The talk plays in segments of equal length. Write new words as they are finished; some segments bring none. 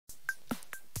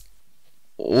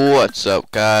What's up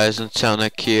guys,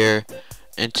 Intelnic here,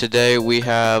 and today we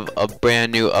have a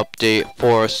brand new update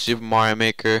for Super Mario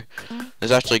Maker.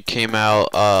 This actually came out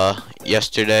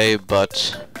yesterday,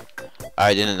 but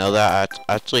I didn't know that.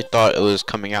 I actually thought it was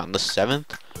coming out on the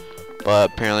 7th,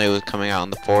 but apparently it was coming out on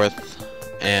the 4th,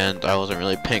 and I wasn't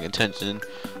really paying attention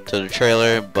to the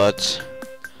trailer, but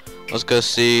let's go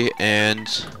see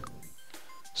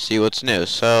what's new.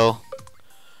 So,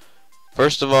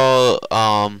 first of all,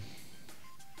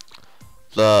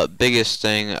 the biggest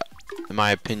thing, in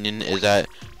my opinion, is that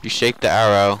if you shake the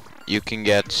arrow, you can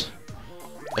get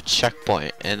a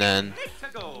checkpoint, and then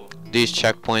these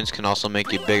checkpoints can also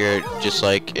make you bigger, just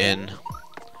like in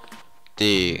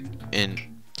New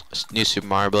Super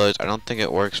Mario Bros. I don't think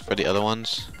it works for the other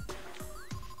ones.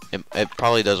 It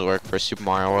probably does work for Super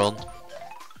Mario World.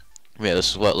 Yeah,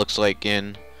 this is what it looks like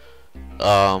in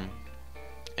the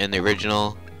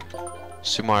original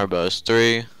Super Mario Bros.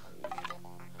 3.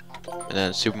 And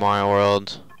then Super Mario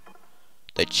World,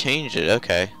 they changed it.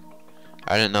 Okay,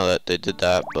 I didn't know that they did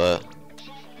that, but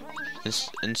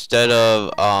instead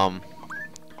of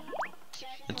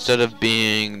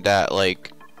being that,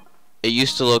 like, it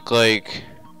used to look like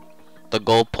the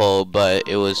goal pole, but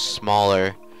it was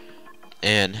smaller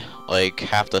and like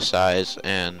half the size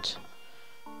and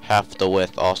half the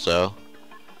width also.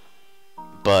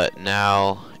 But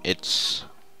now it's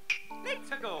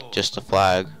just a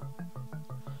flag.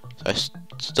 I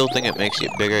still think it makes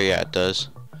it bigger. Yeah, it does.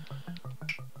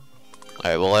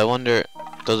 Alright, well, I wonder,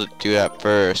 does it do that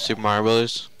for Super Mario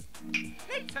Bros?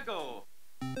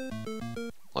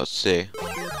 Let's see.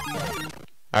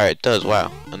 Alright, it does.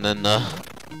 Wow. And then the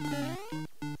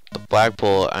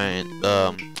flagpole and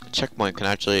checkpoint can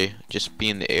actually just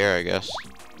be in the air, I guess.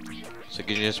 So you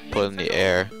can just put it in the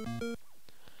air.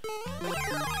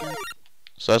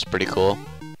 So that's pretty cool.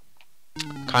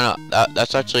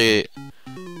 That's actually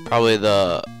probably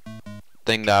the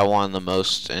thing that I wanted the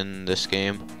most in this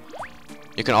game.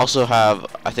 You can also have,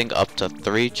 I think, up to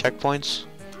 3 checkpoints.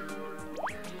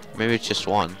 Maybe it's just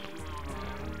 1.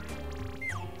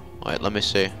 Wait, let me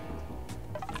see.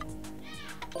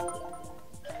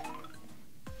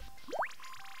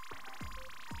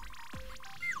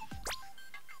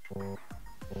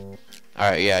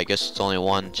 Alright, yeah, I guess it's only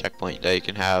 1 checkpoint that you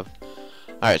can have.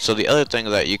 Alright, so the other thing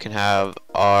that you can have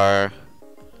are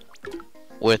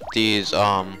with these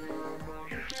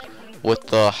with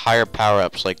the higher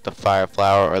power-ups, like the fire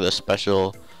flower or the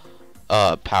special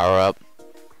power-up,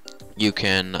 you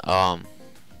can add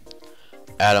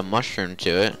a mushroom to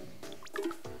it.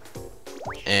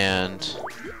 And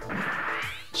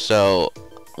so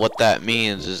what that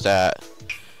means is that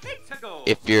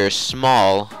if you're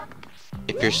small,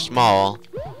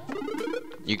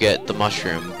 you get the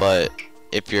mushroom, but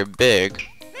if you're big,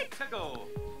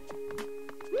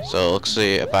 so let's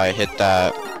see, if I hit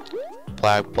that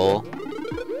flagpole,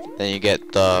 then you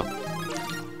get the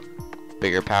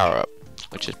bigger power up,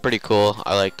 which is pretty cool.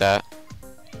 I like that.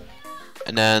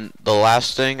 And then the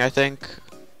last thing, I think,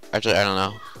 actually I don't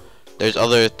know, there's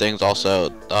other things also.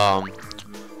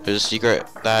 There's a secret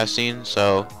that I've seen.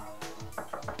 So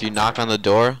if you knock on the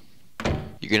door,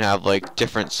 you can have like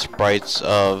different sprites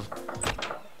of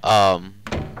the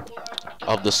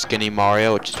skinny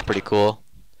Mario, which is pretty cool.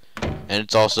 And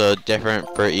it's also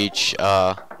different for each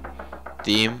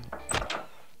theme,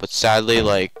 but sadly,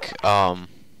 like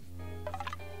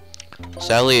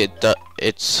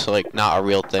it's like not a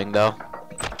real thing though.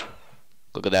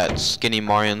 Look at that, skinny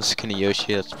Mario and skinny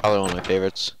Yoshi. That's probably one of my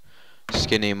favorites.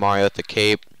 Skinny Mario with the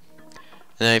cape. And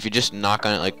then if you just knock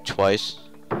on it like twice,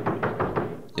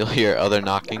 you'll hear other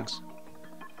knockings.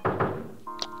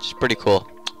 It's pretty cool.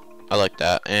 I like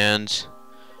that. And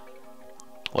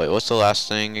wait, what's the last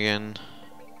thing again?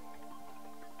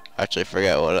 Actually, I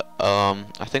forget what.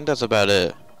 I think that's about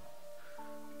it.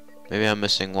 Maybe I'm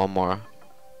missing one more.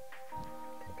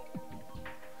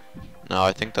 No,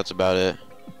 I think that's about it.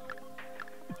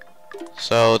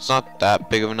 So it's not that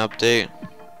big of an update.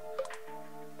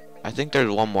 I think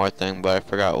there's one more thing, but I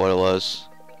forgot what it was.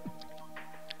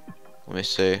 Let me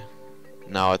see.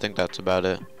 No, I think that's about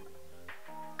it.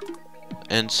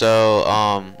 And so,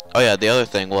 oh yeah, the other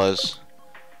thing was,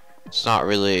 it's not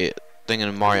really a thing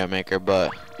in Mario Maker,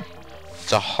 but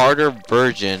it's a harder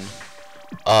version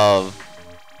of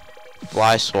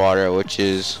Fly Swatter, which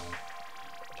is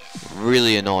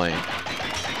really annoying.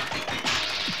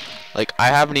 Like, I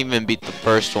haven't even beat the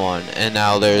first one, and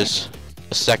now there's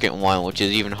a second one, which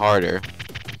is even harder.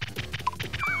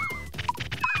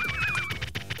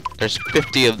 There's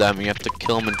 50 of them, and you have to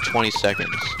kill them in 20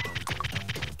 seconds.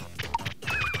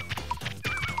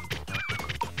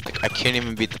 Like, I can't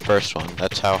even beat the first one.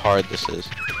 That's how hard this is.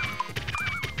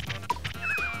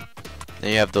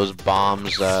 Then you have those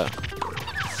bombs that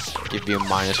give you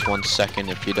 -1 second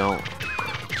if you don't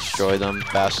destroy them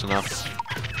fast enough.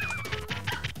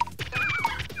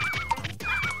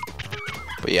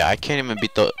 But yeah, I can't even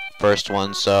beat the first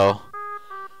one, so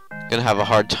I'm gonna have a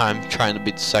hard time trying to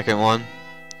beat the second one.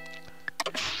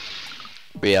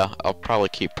 But yeah, I'll probably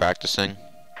keep practicing.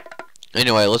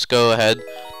 Anyway, let's go ahead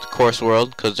to Course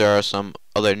World, because there are some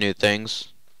other new things.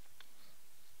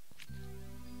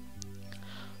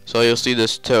 So you'll see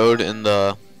this toad in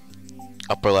the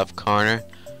upper left corner.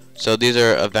 So these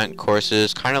are event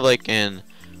courses, kind of like in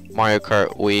Mario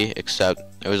Kart Wii, except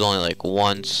it was only like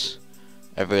once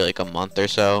every like a month or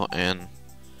so, and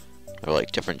there were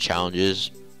like different challenges,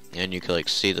 and you could like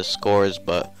see the scores.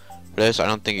 But for this, I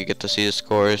don't think you get to see the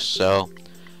scores. So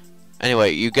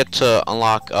anyway, you get to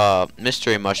unlock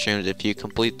mystery mushrooms if you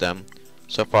complete them.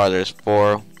 So far, there's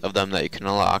 4 of them that you can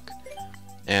unlock.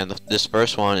 And this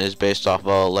first one is based off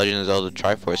of Legend of Zelda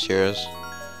Triforce Heroes.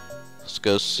 Let's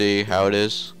go see how it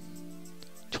is.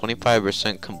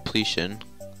 25% completion.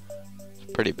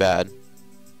 It's pretty bad.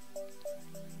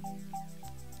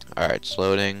 Alright, it's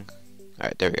loading.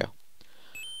 Alright, there we go.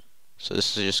 So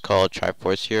this is just called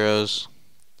Triforce Heroes.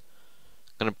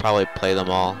 I'm gonna probably play them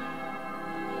all.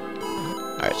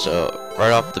 Alright, so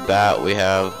right off the bat we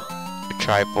have a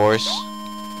Triforce.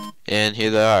 And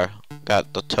here they are.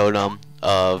 Got the totem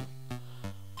of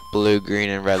blue, green,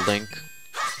 and red Link.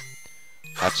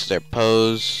 That's their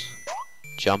pose,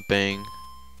 jumping,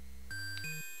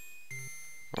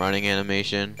 running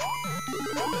animation.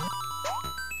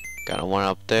 Got a one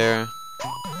up there.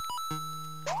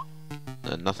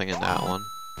 And nothing in that one.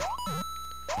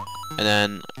 And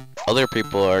then other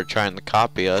people are trying to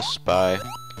copy us by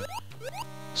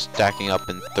stacking up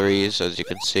in 3s, as you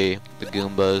can see. The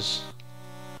Goombas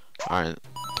are in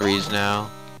 3s now.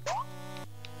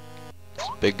 There's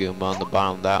a big Goomba on the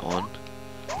bottom of that one.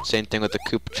 Same thing with the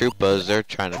Koopa Troopas, they're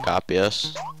trying to copy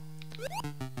us.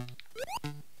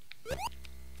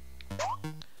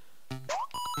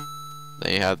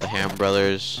 Then you have the Ham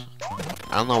Brothers.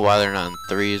 I don't know why they're not in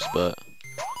 3s, but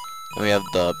then we have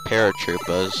the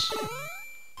Paratroopas,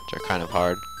 which are kind of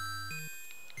hard.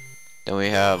 Then we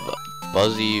have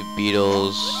Buzzy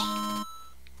Beetles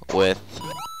with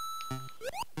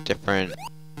different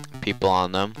people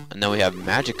on them. And then we have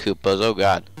Magic Koopas, oh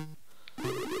god.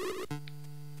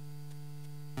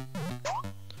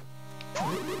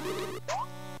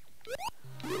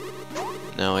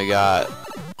 Now we got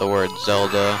the word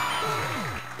Zelda.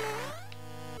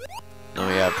 Now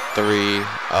we have 3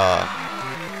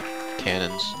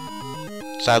 cannons.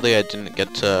 Sadly, I didn't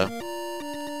get to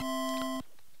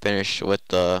finish with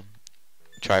the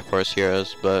Triforce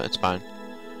Heroes, but it's fine.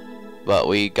 But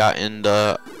we got in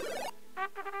the...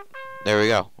 There we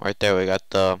go. Right there we got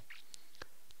the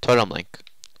Totem Link.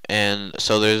 And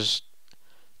so there's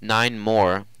 9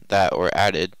 more that were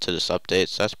added to this update,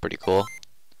 so that's pretty cool.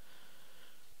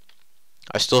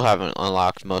 I still haven't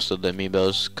unlocked most of the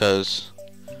amiibos because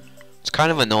it's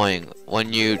kind of annoying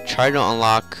when you try to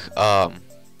unlock the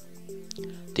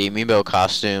amiibo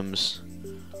costumes.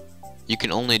 You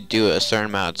can only do it a certain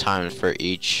amount of times for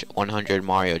each 100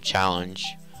 Mario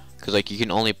challenge, because like you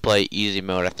can only play easy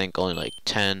mode I think only like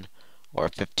 10 or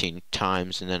 15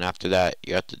 times, and then after that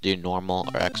you have to do normal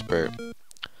or expert.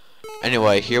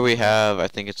 Anyway, here we have, I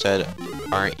think it said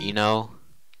Arino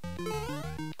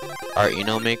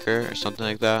Maker or something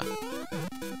like that.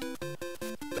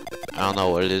 I don't know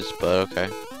what it is, but okay.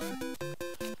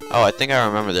 Oh, I think I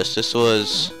remember this. This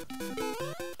was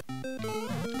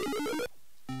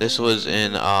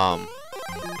in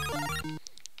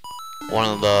one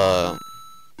of the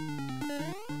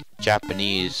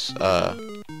Japanese oh,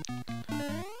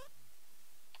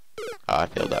 I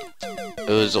failed that. It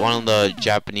was one of the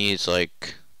Japanese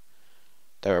like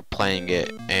that were playing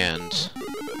it, and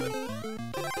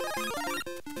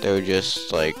they were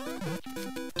just like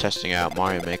testing out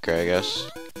Mario Maker, I guess.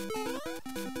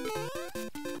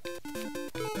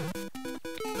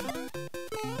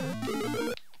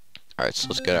 Alright, so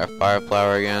let's get our Fire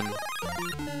Flower again.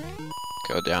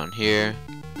 Go down here.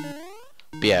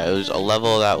 But yeah, it was a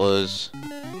level that was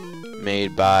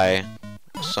made by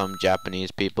some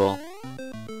Japanese people.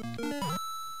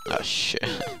 Oh shit.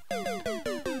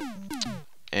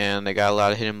 And they got a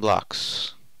lot of hidden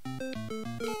blocks.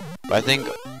 But I think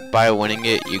by winning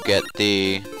it, you get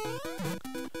the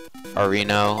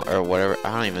Arino or whatever.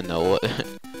 I don't even know what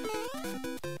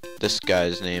this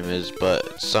guy's name is, but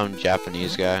it's some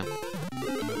Japanese guy.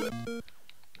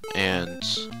 And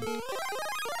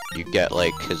you get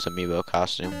like his amiibo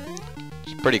costume.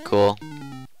 It's pretty cool.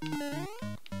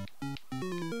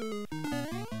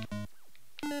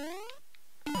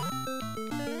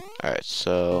 Alright,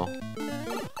 so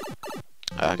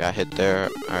I got hit there.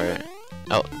 Alright.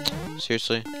 Oh,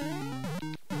 seriously?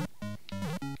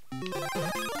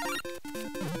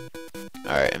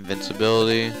 Alright,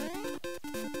 invincibility.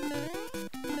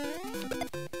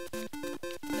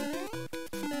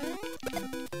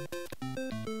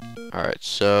 Alright,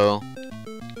 so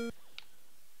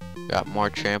got more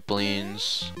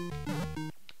trampolines.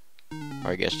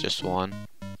 Or I guess just one.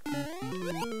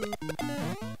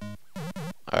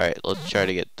 Alright, let's try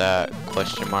to get that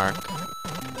question mark.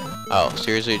 Oh,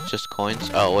 seriously, it's just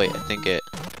coins? Oh, wait, I think it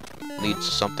leads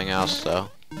to something else, though.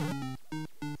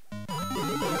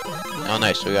 Oh,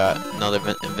 nice, we got another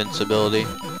invincibility.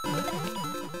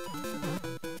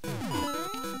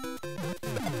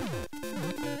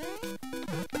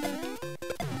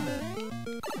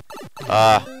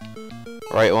 Ah,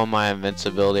 right when my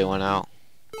invincibility went out.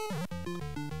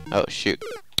 Oh, shoot.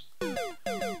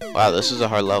 Wow, this is a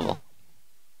hard level.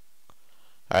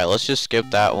 Alright, let's just skip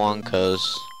that one,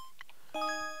 because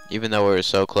even though we were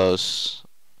so close,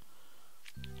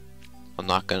 I'm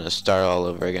not going to start all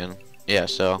over again. Yeah,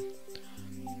 so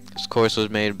this course was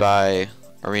made by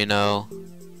Areno,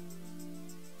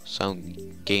 some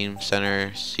Game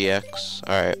Center CX.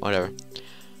 Alright, whatever.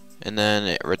 And then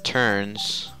it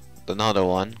returns another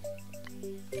one.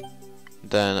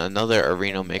 Then another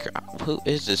Areno Maker. Who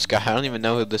is this guy? I don't even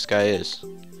know who this guy is.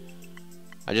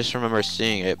 I just remember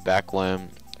seeing it back when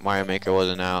Mario Maker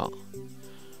wasn't out.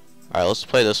 Alright, let's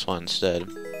play this one instead.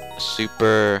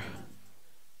 Super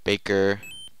Baker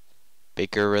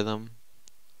Rhythm.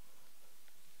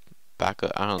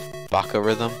 Baka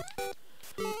Rhythm.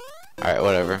 Alright,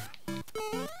 whatever.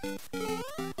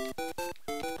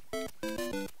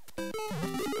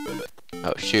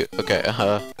 Oh shoot, okay,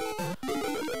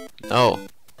 no.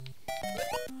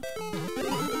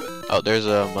 Oh, there's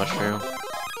a mushroom.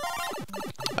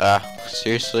 Ah,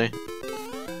 seriously?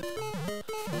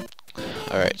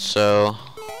 Alright, so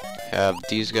have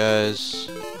these guys,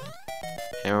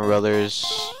 Hammer Brothers.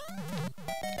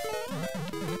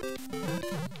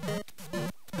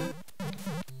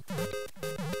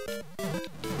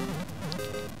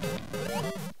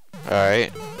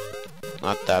 Alright,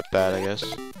 not that bad, I guess.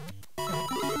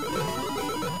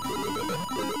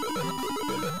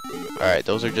 Alright,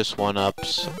 those are just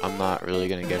one-ups. I'm not really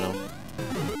gonna get them.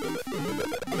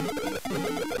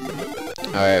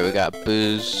 Alright, we got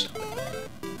Booze.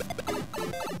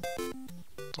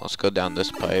 Let's go down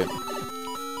this pipe.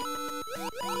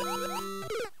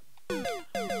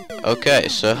 Okay,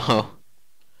 so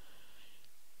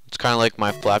it's kind of like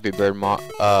my Flappy Bird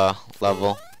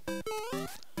level.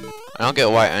 I don't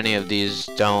get why any of these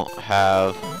don't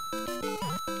have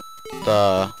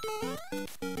the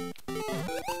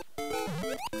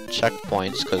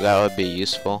checkpoints, because that would be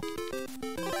useful.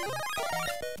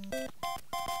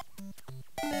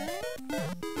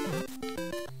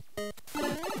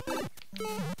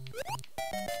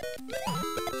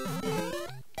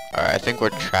 Alright, I think we're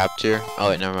trapped here. Oh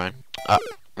wait, never mind.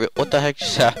 What the heck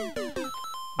just happened?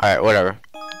 Alright, whatever.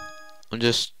 I'm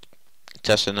just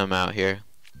testing them out here.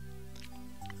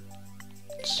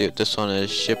 Let's see what this one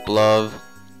is. Ship Love.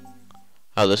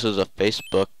 Oh, this is a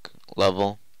Facebook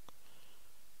level.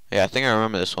 Yeah, I think I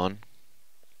remember this one.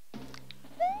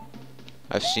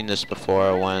 I've seen this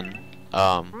before when,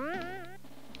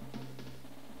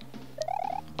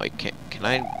 wait, can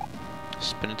I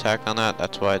spin attack on that?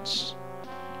 That's why it's,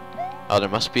 oh, there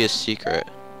must be a secret.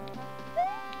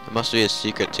 There must be a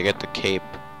secret to get the cape,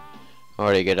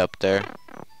 or to get up there,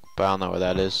 but I don't know where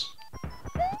that is.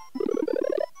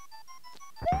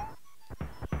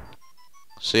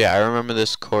 So yeah, I remember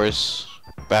this course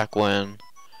back when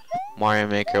Mario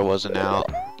Maker wasn't out,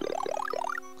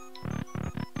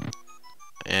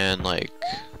 and like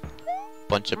a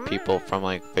bunch of people from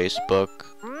like Facebook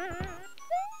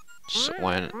just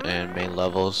went and made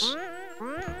levels.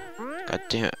 God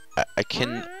damn it, I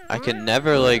can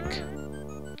never like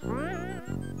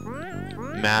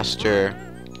master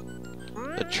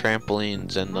the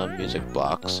trampolines and the music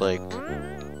blocks, like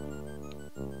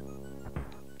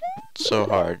it's so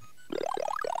hard.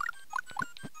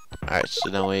 Alright, so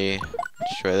then we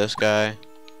destroy this guy.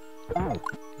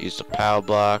 Use the power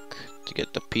block to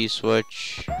get the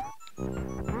P-switch.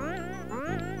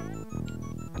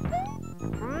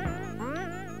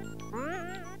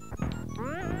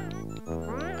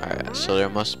 Alright, so there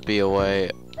must be a way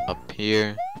up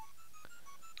here.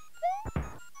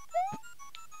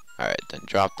 Alright, then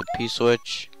drop the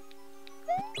P-switch.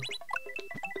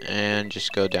 And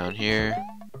just go down here.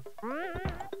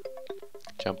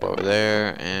 Jump over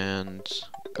there and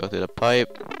go through the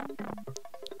pipe.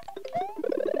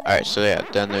 Alright, so yeah,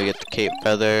 then we get the cape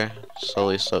feather.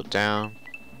 slowly float down.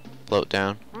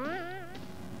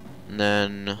 And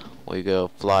then we go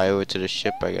fly over to the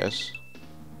ship, I guess.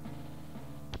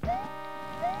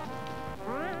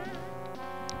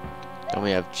 Then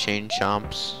we have chain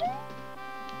chomps.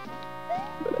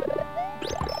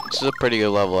 This is a pretty good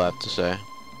level, I have to say.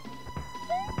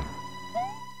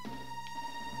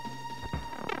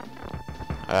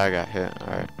 I got hit,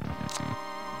 alright.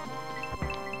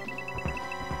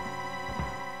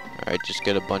 Alright, just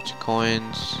get a bunch of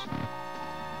coins.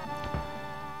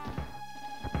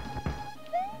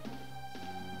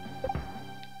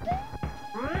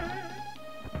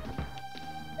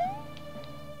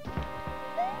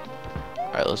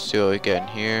 Alright, let's see what we get in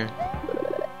here.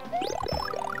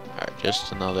 Alright,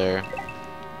 just another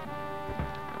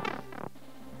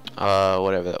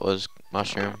whatever that was,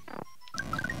 mushroom.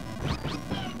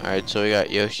 Alright, so we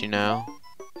got Yoshi now.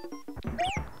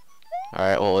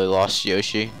 Alright, well, we lost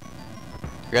Yoshi.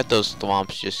 We got those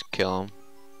thwomps, just kill him.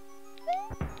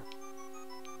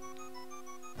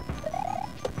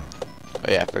 Oh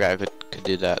yeah, I forgot I could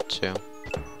do that too.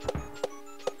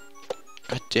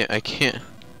 God damn, I can't.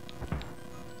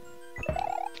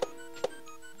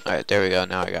 Alright, there we go,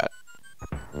 now I got it.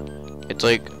 It's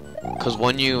like, cause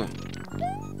when you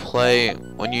play,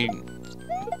 when you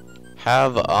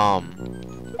have,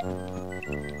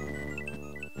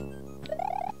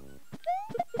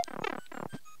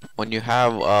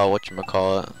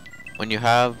 whatchamacallit, when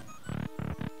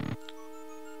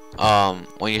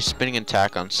you're spinning an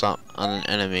attack on an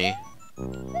enemy,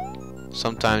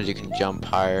 sometimes you can jump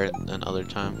higher than other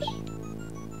times.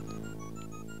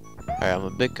 Alright, I'm a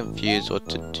bit confused what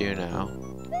to do now.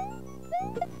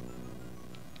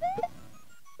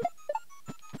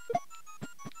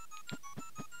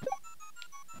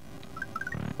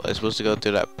 Was I supposed to go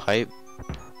through that pipe?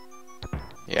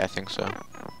 Yeah, I think so.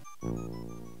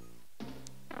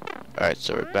 Alright,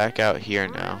 so we're back out here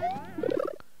now.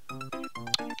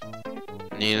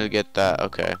 Need to get that,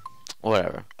 okay.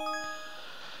 Whatever.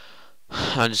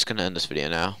 I'm just gonna end this video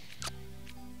now.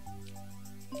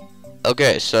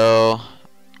 Okay, so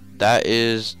that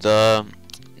is the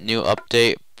new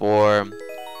update for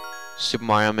Super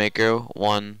Mario Maker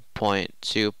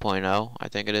 1.2.0, I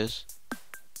think it is.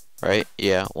 Right?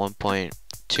 Yeah,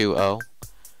 1.20.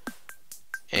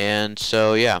 And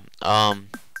so yeah,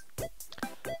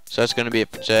 so that's gonna be it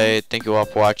for today. Thank you all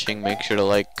for watching. Make sure to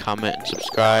like, comment, and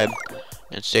subscribe,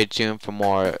 and stay tuned for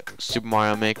more Super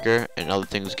Mario Maker and other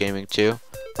things gaming too,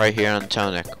 right here on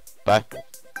Tonic. Bye.